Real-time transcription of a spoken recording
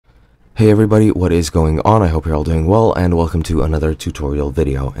Hey everybody, what is going on? I hope you're all doing well, and welcome to another tutorial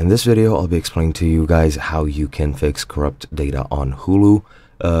video. In this video, I'll be explaining to you guys how you can fix corrupt data on Hulu.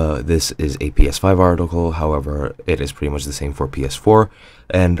 This is a PS5 article, however, it is pretty much the same for PS4,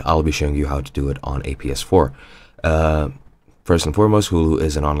 and I'll be showing you how to do it on a PS4. First and foremost, Hulu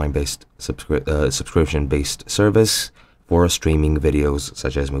is an online-based subscription-based service for streaming videos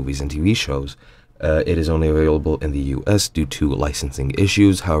such as movies and TV shows. It is only available in the US due to licensing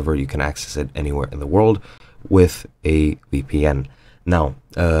issues. However, you can access it anywhere in the world with a VPN. Now,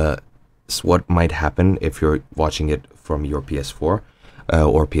 what might happen if you're watching it from your PS4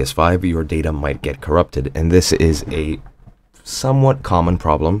 or PS5, your data might get corrupted. And this is a somewhat common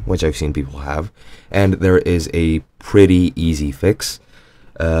problem, which I've seen people have. And there is a pretty easy fix.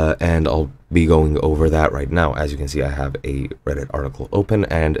 And I'll be going over that right now. As you can see, I have a Reddit article open,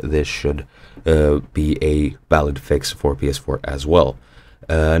 and this should be a valid fix for PS4 as well.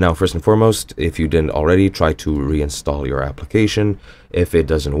 Now, first and foremost, if you didn't already, try to reinstall your application. If it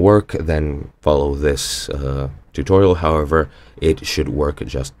doesn't work, then follow this tutorial. However, it should work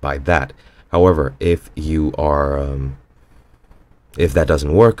just by that. However, if you are if that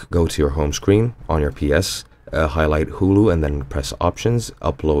doesn't work, go to your home screen on your PS. Highlight Hulu and then press options,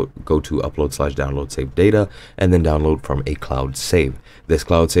 go to upload/download save data, and then download from a cloud save. This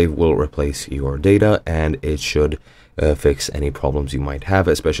cloud save will replace your data, and it should fix any problems you might have,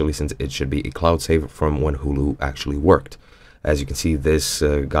 especially since it should be a cloud save from when Hulu actually worked. As you can see, this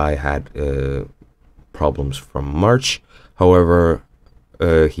guy had problems from March. However,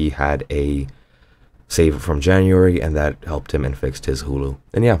 he had a save from January, and that helped him and fixed his Hulu.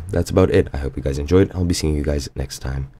 And yeah, that's about it. I hope you guys enjoyed. I'll be seeing you guys next time.